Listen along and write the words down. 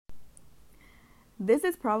This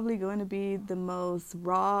is probably going to be the most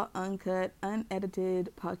raw, uncut,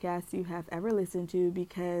 unedited podcast you have ever listened to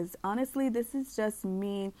because honestly, this is just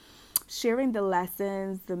me sharing the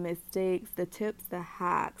lessons, the mistakes, the tips, the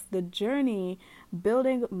hacks, the journey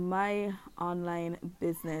building my online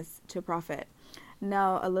business to profit.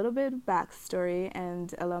 Now, a little bit of backstory,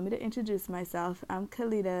 and allow me to introduce myself. I'm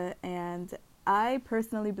Khalida, and I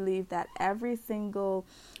personally believe that every single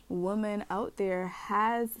woman out there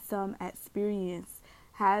has some experience,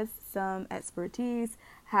 has some expertise,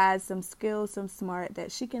 has some skills, some smart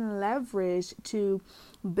that she can leverage to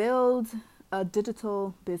build a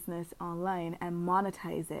digital business online and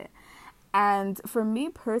monetize it. And for me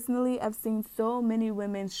personally, I've seen so many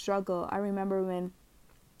women struggle. I remember when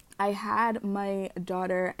I had my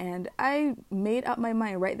daughter and I made up my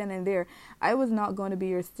mind right then and there. I was not going to be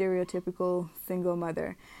your stereotypical single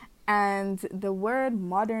mother. And the word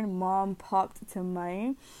modern mom popped to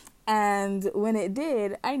mind. And when it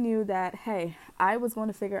did, I knew that, hey, I was going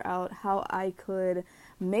to figure out how I could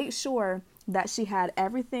make sure that she had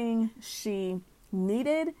everything she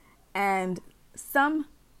needed and some,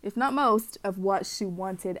 if not most, of what she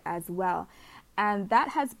wanted as well. And that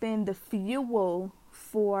has been the fuel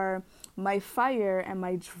for my fire and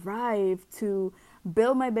my drive to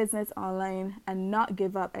build my business online and not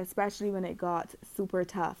give up, especially when it got super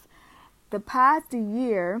tough. The past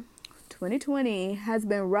year, 2020, has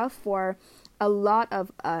been rough for a lot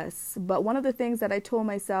of us. But one of the things that I told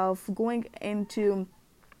myself going into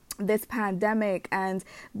this pandemic and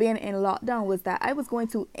being in lockdown was that I was going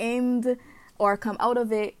to end or come out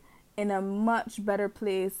of it in a much better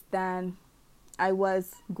place than I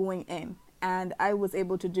was going in. And I was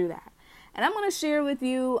able to do that. And I'm going to share with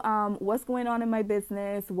you what's going on in my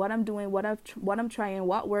business, what I'm doing, what I'm trying,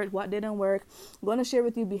 what worked, what didn't work. I'm going to share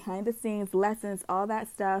with you behind the scenes, lessons, all that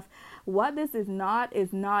stuff. What this is not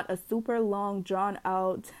a super long, drawn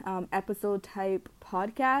out episode type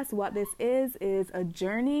podcast. What this is a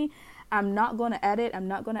journey. I'm not going to edit. I'm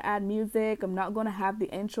not going to add music. I'm not going to have the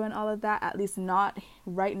intro and all of that, at least not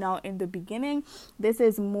right now in the beginning. This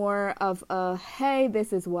is more of a, hey,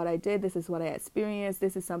 this is what I did. This is what I experienced.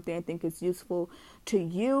 This is something I think is useful to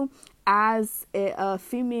you as a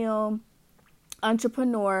female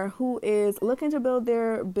entrepreneur who is looking to build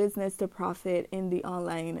their business to profit in the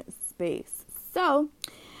online space. So,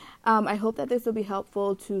 I hope that this will be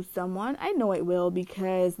helpful to someone. I know it will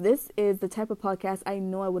because this is the type of podcast I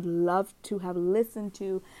know I would love to have listened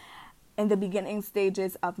to in the beginning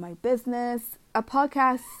stages of my business. A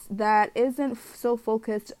podcast that isn't so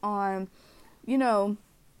focused on,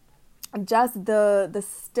 just the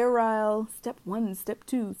sterile step 1, step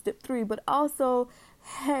 2, step 3, but also,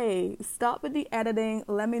 hey, stop with the editing.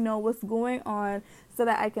 Let me know what's going on so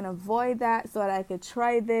that I can avoid that, so that I could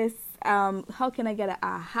try this. How can I get an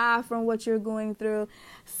aha from what you're going through?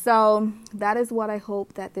 So that is what I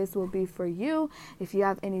hope that this will be for you. If you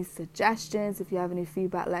have any suggestions, if you have any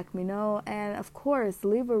feedback, let me know. And of course,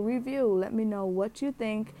 leave a review. Let me know what you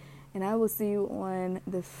think. And I will see you on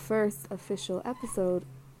the first official episode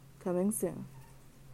coming soon.